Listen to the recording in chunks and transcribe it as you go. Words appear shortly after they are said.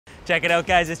Check it out,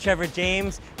 guys. It's Trevor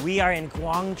James. We are in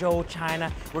Guangzhou, China.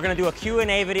 We're gonna do a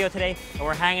Q&A video today, and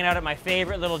we're hanging out at my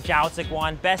favorite little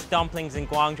jiaozi, best dumplings in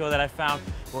Guangzhou that I've found.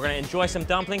 We're gonna enjoy some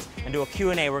dumplings and do a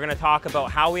Q&A. We're gonna talk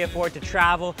about how we afford to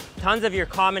travel, tons of your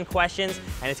common questions,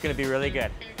 and it's gonna be really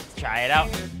good. Let's try it out.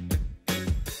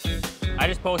 I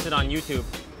just posted on YouTube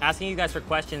asking you guys for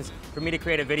questions for me to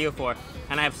create a video for,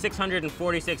 and I have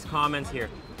 646 comments here.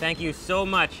 Thank you so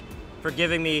much for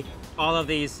giving me all of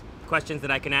these questions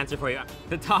that I can answer for you.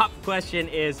 The top question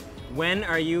is, when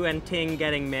are you and Ting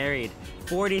getting married?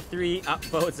 43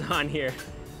 upvotes on here.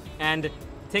 And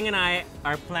Ting and I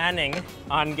are planning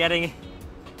on getting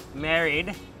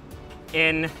married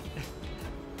in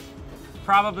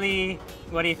probably,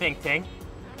 what do you think, Ting?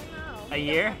 I don't know. A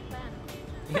year?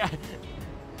 Yeah.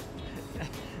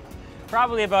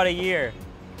 Probably about a year.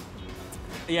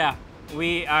 Yeah,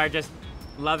 we are just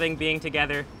loving being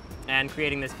together and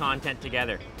creating this content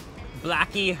together.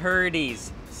 Blackie Herdies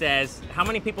says, how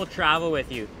many people travel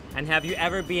with you? And have you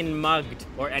ever been mugged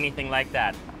or anything like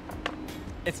that?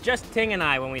 It's just Ting and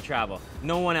I when we travel,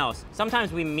 no one else.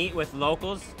 Sometimes we meet with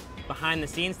locals behind the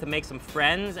scenes to make some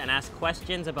friends and ask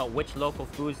questions about which local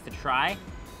foods to try.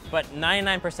 But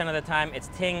 99% of the time, it's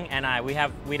Ting and I.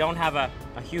 We don't have a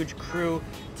huge crew.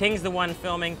 Ting's the one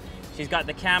filming. She's got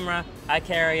the camera. I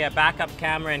carry a backup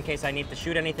camera in case I need to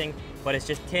shoot anything, but it's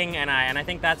just Ting and I. And I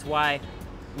think that's why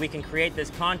we can create this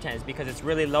content, is because it's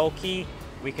really low key.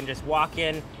 We can just walk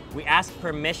in. We ask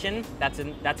permission. That's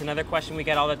another question we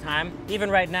get all the time. Even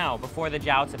right now, before the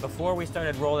jiaozi, before we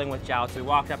started rolling with jiaozi, we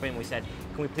walked up and we said,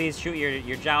 can we please shoot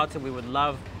your jiaozi? We would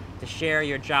love to share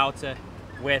your jiaozi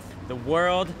with the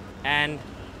world. And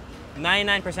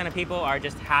 99% of people are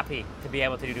just happy to be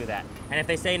able to do that. And if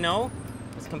they say no,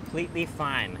 it's completely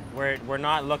fine. We're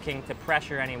not looking to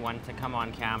pressure anyone to come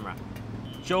on camera.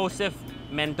 Joseph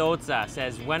Mendoza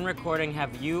says, when recording,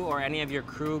 have you or any of your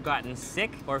crew gotten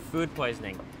sick or food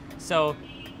poisoning? So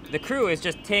the crew is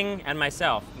just Ting and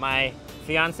myself, my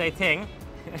fiancé Ting,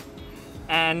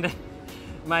 and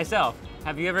myself.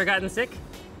 Have you ever gotten sick?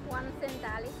 Once in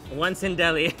Delhi. Once in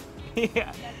Delhi.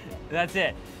 Yeah, that's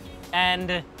it.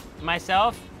 And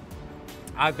myself,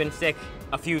 I've been sick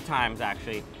a few times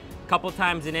actually. A couple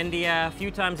times in India, a few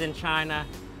times in China.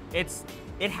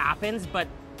 It happens, but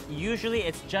usually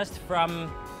it's just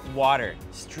from water.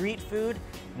 Street food,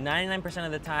 99%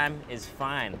 of the time is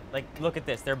fine. Like, look at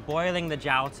this. They're boiling the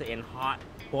jiaozi in hot,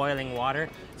 boiling water.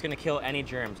 It's gonna kill any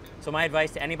germs. So my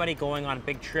advice to anybody going on a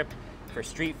big trip for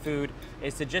street food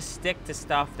is to just stick to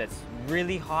stuff that's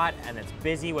really hot and that's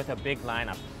busy with a big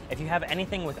lineup. If you have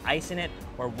anything with ice in it,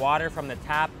 or water from the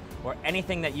tap, or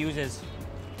anything that uses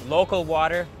local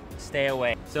water, stay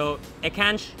away. So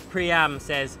Ekansh Priyam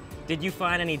says, did you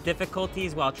find any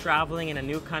difficulties while traveling in a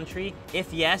new country?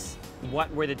 If yes,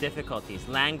 what were the difficulties?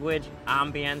 Language,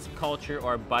 ambience, culture,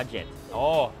 or budget?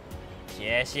 Oh,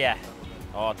 谢谢.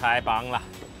 Oh, 太棒了.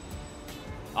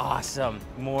 Awesome,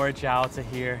 more jiaozi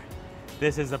here.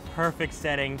 This is a perfect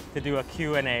setting to do a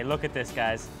Q&A. Look at this,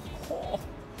 guys. Oh,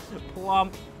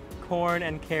 plump corn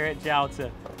and carrot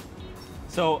jiaozi.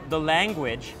 So the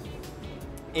language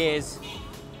is,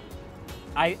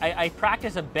 I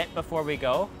practice a bit before we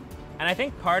go. And I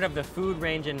think part of the food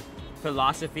range and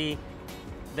philosophy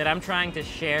that I'm trying to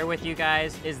share with you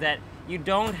guys is that you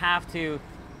don't have to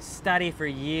study for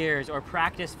years or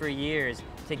practice for years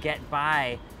to get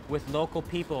by with local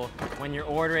people when you're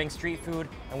ordering street food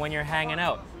and when you're hanging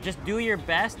out. Just do your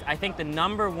best. I think the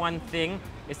 #1 thing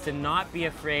is to not be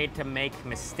afraid to make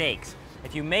mistakes.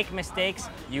 If you make mistakes,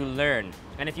 you learn.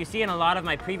 And if you see in a lot of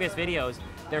my previous videos,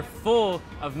 they're full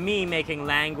of me making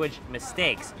language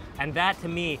mistakes. And that to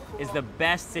me is the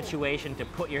best situation to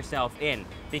put yourself in.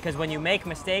 Because when you make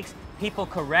mistakes, people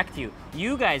correct you.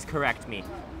 You guys correct me.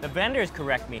 The vendors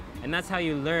correct me. And that's how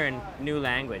you learn new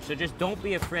language. So just don't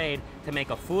be afraid to make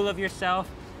a fool of yourself,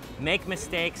 make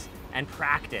mistakes, and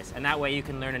practice. And that way you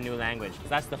can learn a new language.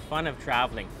 That's the fun of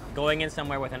traveling. Going in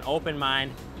somewhere with an open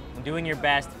mind, and doing your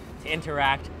best to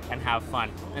interact and have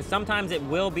fun. And sometimes it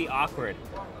will be awkward.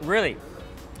 Really.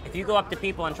 If you go up to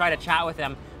people and try to chat with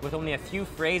them with only a few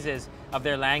phrases of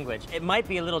their language, it might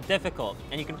be a little difficult,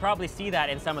 and you can probably see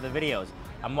that in some of the videos.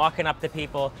 I'm walking up to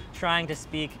people, trying to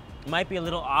speak, it might be a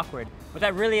little awkward, but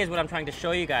that really is what I'm trying to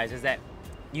show you guys, is that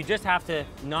you just have to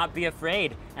not be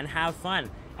afraid and have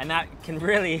fun, and that can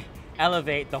really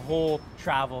elevate the whole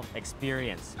travel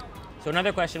experience. So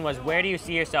another question was, where do you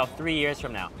see yourself 3 years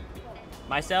from now?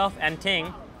 Myself and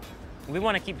Ting, we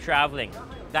want to keep traveling.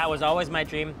 That was always my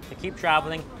dream, to keep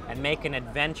traveling and make an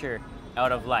adventure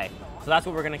out of life. So that's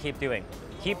what we're going to keep doing.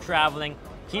 Keep traveling,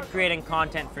 keep creating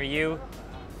content for you,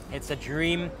 It's a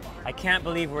dream. I can't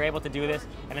believe we're able to do this,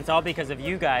 and it's all because of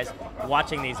you guys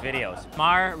watching these videos.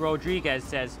 Mar Rodriguez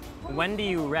says, when do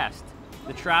you rest?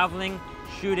 The traveling,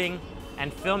 shooting,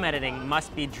 and film editing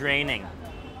must be draining.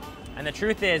 And the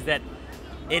truth is that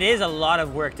it is a lot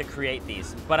of work to create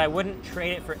these, but I wouldn't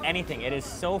trade it for anything. It is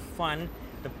so fun.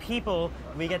 The people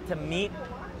we get to meet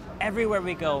everywhere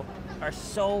we go are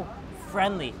so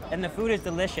friendly, and the food is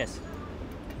delicious.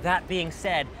 That being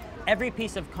said, every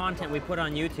piece of content we put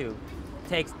on YouTube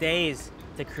takes days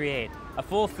to create. A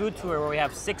full food tour where we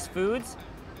have 6 foods,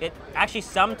 it actually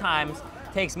sometimes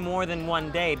takes more than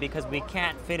 1 day because we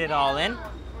can't fit it all in,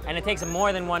 and it takes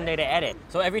more than 1 day to edit.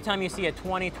 So every time you see a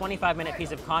 20, 25-minute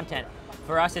piece of content,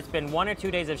 for us it's been 1 or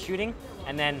 2 days of shooting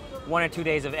and then 1 or 2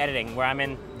 days of editing where I'm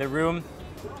in the room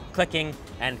clicking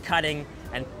and cutting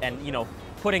and you know,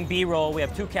 putting B-roll. We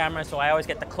have 2 cameras, so I always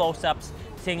get the close-ups.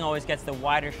 Ting always gets the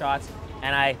wider shots,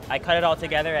 and I cut it all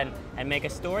together and make a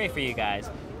story for you guys.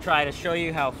 Try to show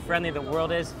you how friendly the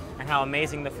world is and how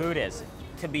amazing the food is.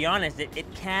 To be honest, it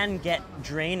can get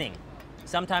draining.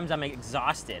 Sometimes I'm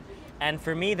exhausted. And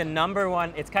for me, the number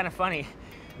one, it's kind of funny,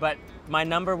 but my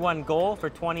number one goal for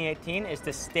 2018 is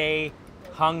to stay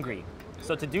hungry.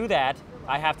 So to do that,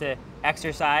 I have to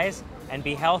exercise and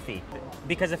be healthy.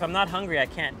 Because if I'm not hungry, I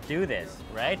can't do this,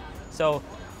 right? So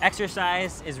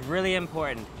exercise is really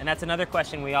important. And that's another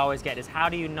question we always get is how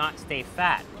do you not stay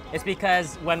fat? It's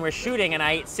because when we're shooting and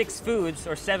I eat 6 foods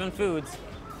or 7 foods,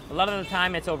 a lot of the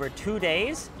time it's over 2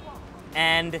 days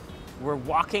and we're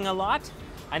walking a lot.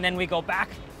 And then we go back,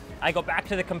 I go back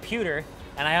to the computer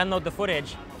and I unload the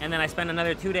footage and then I spend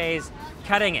another 2 days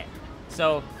cutting it.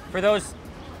 So for those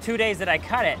 2 days that I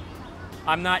cut it,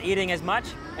 I'm not eating as much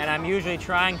and I'm usually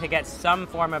trying to get some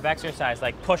form of exercise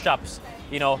like push-ups,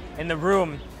 you know, in the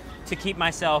room to keep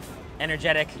myself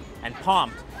energetic and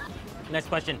pumped. Next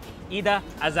question, Ida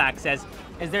Azak says,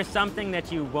 is there something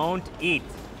that you won't eat?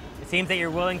 It seems that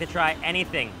you're willing to try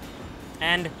anything.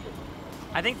 And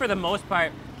I think for the most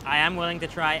part, I am willing to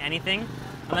try anything,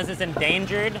 unless it's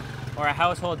endangered or a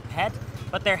household pet.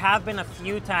 But there have been a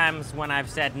few times when I've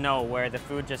said no, where the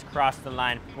food just crossed the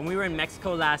line. When we were in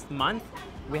Mexico last month,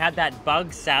 we had that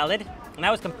bug salad, and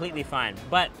that was completely fine.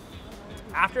 But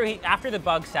after the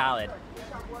bug salad,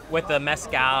 with the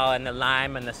mezcal and the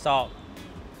lime and the salt,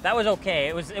 that was okay.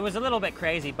 It was a little bit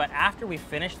crazy, but after we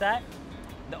finished that,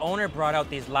 the owner brought out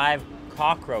these live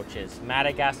cockroaches,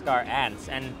 Madagascar ants,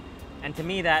 and to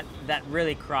me that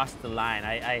really crossed the line.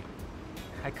 I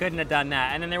couldn't have done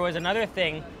that. And then there was another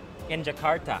thing in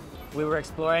Jakarta. We were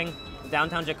exploring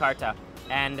downtown Jakarta,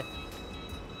 and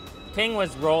Ting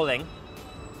was rolling.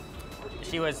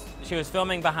 She was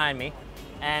filming behind me,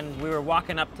 and we were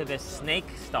walking up to this snake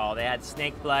stall. They had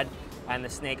snake blood and the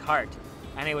snake heart,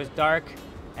 and it was dark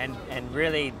and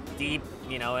really deep,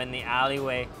 you know, in the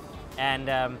alleyway. And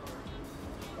there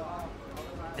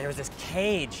was this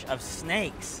cage of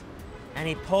snakes, and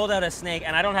he pulled out a snake,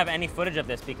 and I don't have any footage of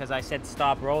this because I said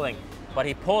stop rolling, but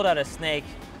he pulled out a snake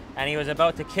and he was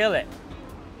about to kill it.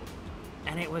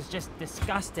 And it was just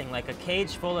disgusting, like a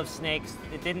cage full of snakes.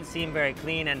 It didn't seem very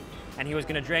clean, and he was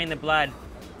gonna drain the blood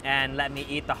and let me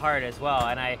eat the heart as well.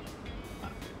 And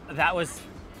that was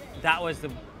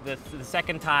the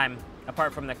second time,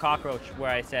 apart from the cockroach, where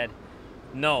I said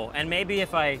no. And maybe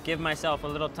if I give myself a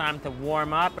little time to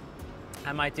warm up,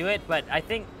 I might do it, but I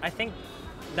think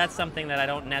that's something that I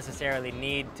don't necessarily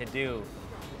need to do.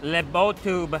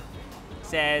 Lebotube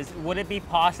says, would it be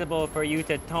possible for you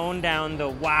to tone down the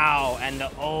wow and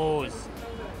the ohs?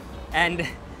 And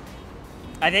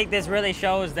I think this really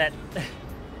shows that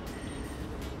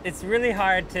it's really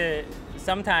hard to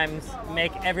sometimes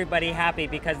make everybody happy,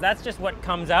 because that's just what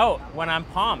comes out when I'm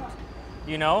pumped,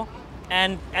 you know?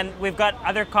 And we've got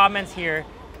other comments here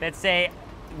that say,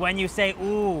 when you say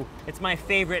ooh, it's my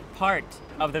favorite part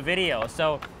of the video.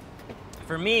 So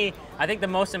for me, I think the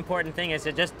most important thing is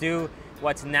to just do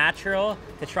what's natural,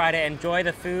 to try to enjoy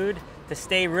the food, to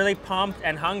stay really pumped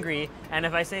and hungry. And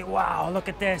if I say, wow, look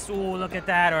at this, ooh, look at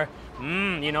that, or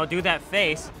you know, do that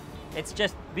face, it's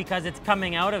just because it's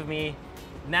coming out of me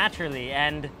naturally.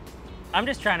 And I'm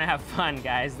just trying to have fun,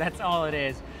 guys. That's all it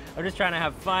is. I'm just trying to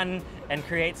have fun and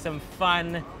create some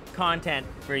fun content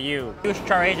for you.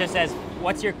 Chareja says,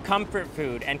 what's your comfort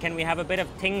food? And can we have a bit of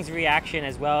Ting's reaction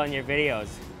as well in your videos?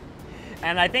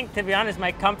 And I think, to be honest,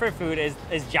 my comfort food is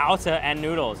jiaozi and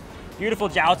noodles. Beautiful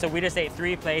jiaozi, we just ate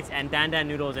 3 plates, and dandan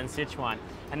noodles in Sichuan.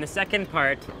 And the second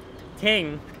part,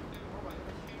 Ting,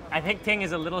 I think Ting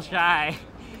is a little shy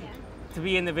to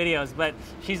be in the videos, but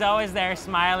she's always there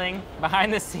smiling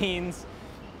behind the scenes.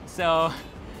 So,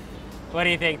 what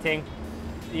do you think, Ting?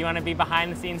 Do you want to be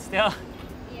behind the scenes still?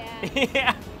 Yeah.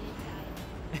 Yeah.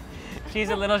 She's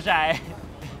a little shy,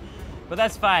 but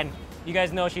that's fine. You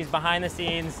guys know she's behind the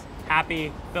scenes,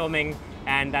 happy, filming,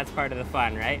 and that's part of the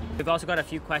fun, right? We've also got a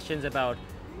few questions about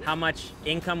how much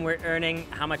income we're earning,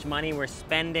 how much money we're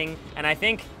spending, and I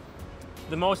think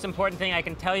the most important thing I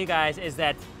can tell you guys is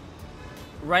that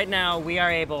right now we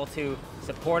are able to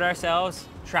support ourselves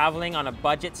traveling on a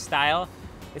budget style.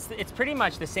 It's pretty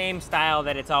much the same style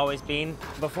that it's always been.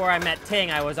 Before I met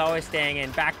Ting, I was always staying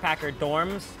in backpacker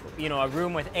dorms, you know, a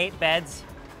room with 8 beds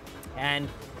and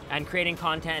creating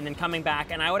content and then coming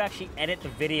back, and I would actually edit the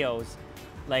videos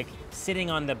like sitting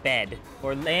on the bed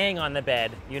or laying on the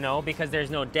bed, you know, because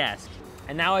there's no desk.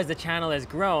 And now as the channel has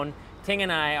grown, Ting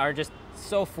and I are just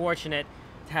so fortunate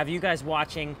to have you guys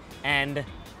watching and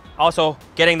also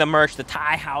getting the merch, the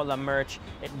Thai Howla merch.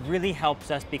 It really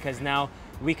helps us because now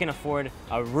we can afford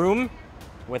a room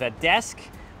with a desk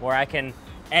where I can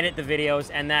edit the videos,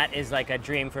 and that is like a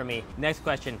dream for me. Next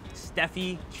question,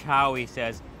 Steffi Chowie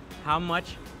says, how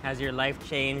much has your life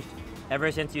changed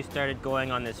ever since you started going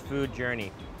on this food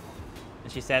journey?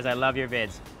 And she says, I love your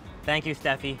vids. Thank you,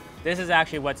 Steffi. This is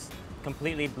actually what's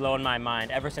completely blown my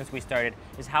mind ever since we started,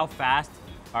 is how fast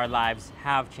our lives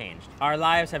have changed. Our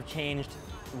lives have changed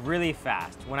really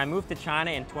fast. When I moved to China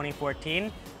in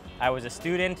 2014, I was a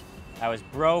student, I was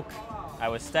broke, I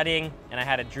was studying, and I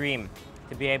had a dream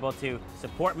to be able to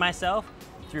support myself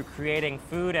through creating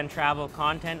food and travel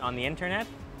content on the internet.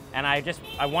 And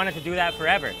I wanted to do that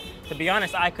forever. To be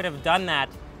honest, I could have done that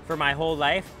for my whole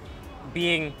life,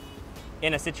 being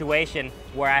in a situation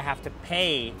where I have to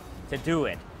pay to do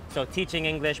it. So teaching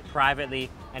English privately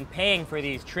and paying for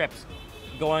these trips,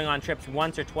 going on trips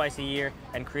once or twice a year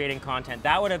and creating content.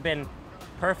 That would have been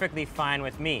perfectly fine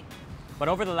with me. But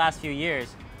over the last few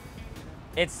years,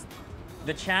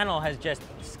 the channel has just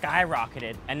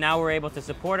skyrocketed, and now we're able to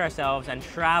support ourselves and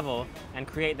travel and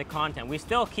create the content. We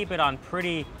still keep it on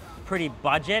pretty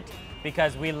budget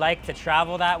because we like to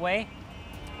travel that way,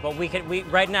 but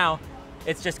right now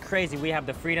it's just crazy. We have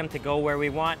the freedom to go where we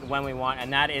want, when we want,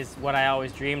 and that is what I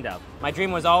always dreamed of. My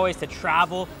dream was always to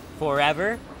travel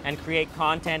forever and create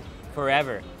content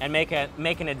forever and make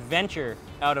an adventure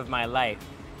out of my life.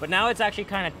 But now it's actually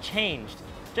kind of changed,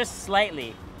 just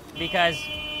slightly, because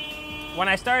when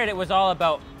I started, it was all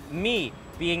about me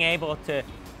being able to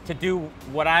do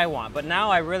what I want. But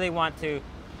now I really want to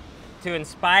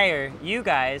inspire you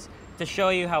guys, to show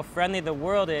you how friendly the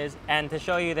world is and to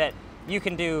show you that you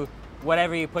can do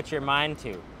whatever you put your mind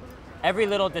to. Every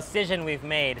little decision we've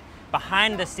made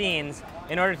behind the scenes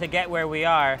in order to get where we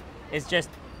are is just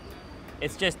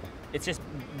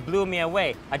blew me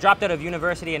away. I dropped out of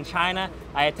university in China.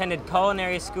 I attended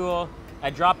culinary school. I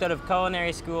dropped out of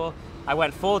culinary school. I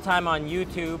went full-time on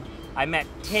YouTube. I met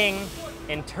Ting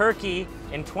in Turkey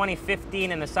in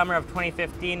 2015, in the summer of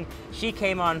 2015. She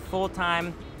came on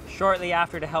full-time shortly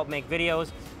after to help make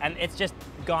videos, and it's just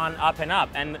gone up and up.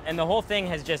 And the whole thing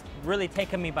has just really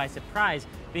taken me by surprise,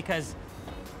 because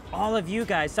all of you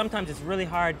guys, sometimes it's really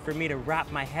hard for me to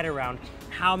wrap my head around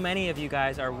how many of you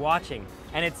guys are watching.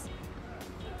 And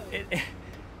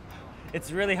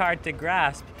it's really hard to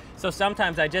grasp. So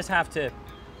sometimes I just have to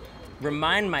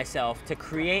remind myself to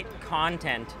create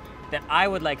content that I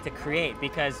would like to create,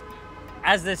 because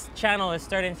as this channel is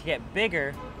starting to get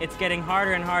bigger, it's getting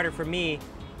harder and harder for me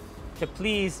to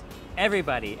please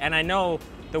everybody. And I know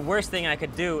the worst thing I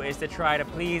could do is to try to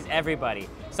please everybody.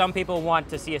 Some people want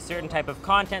to see a certain type of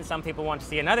content, some people want to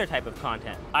see another type of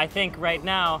content. I think right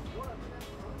now,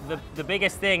 the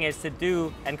biggest thing is to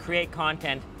do and create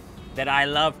content that I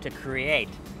love to create.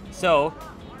 So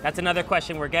that's another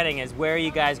question we're getting, is where are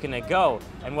you guys gonna go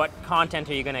and what content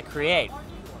are you gonna create?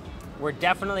 We're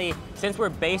definitely, since we're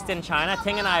based in China,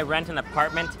 Ting and I rent an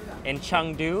apartment in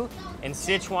Chengdu, in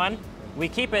Sichuan. We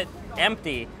keep it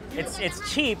empty.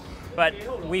 It's cheap, but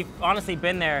we've honestly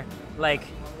been there like,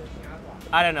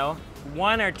 I don't know,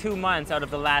 1 or 2 months out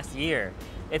of the last year.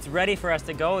 It's ready for us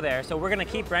to go there, so we're gonna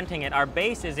keep renting it. Our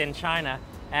base is in China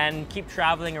and keep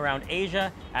traveling around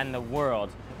Asia and the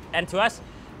world. And to us,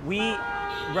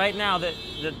 right now,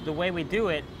 the way we do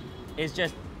it is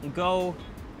just go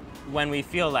when we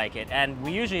feel like it. And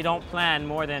we usually don't plan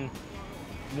more than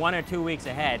 1 or 2 weeks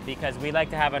ahead, because we like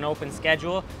to have an open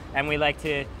schedule and we like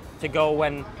to go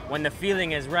when the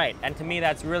feeling is right. And to me,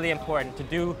 that's really important, to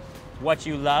do what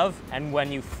you love and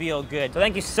when you feel good. So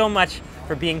thank you so much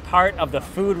for being part of the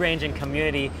food ranging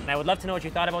community. And I would love to know what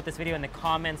you thought about this video in the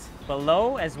comments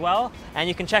below as well. And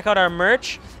you can check out our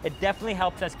merch. It definitely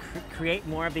helps us create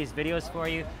more of these videos for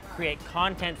you, create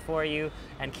content for you,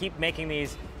 and keep making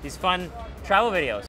these fun travel videos.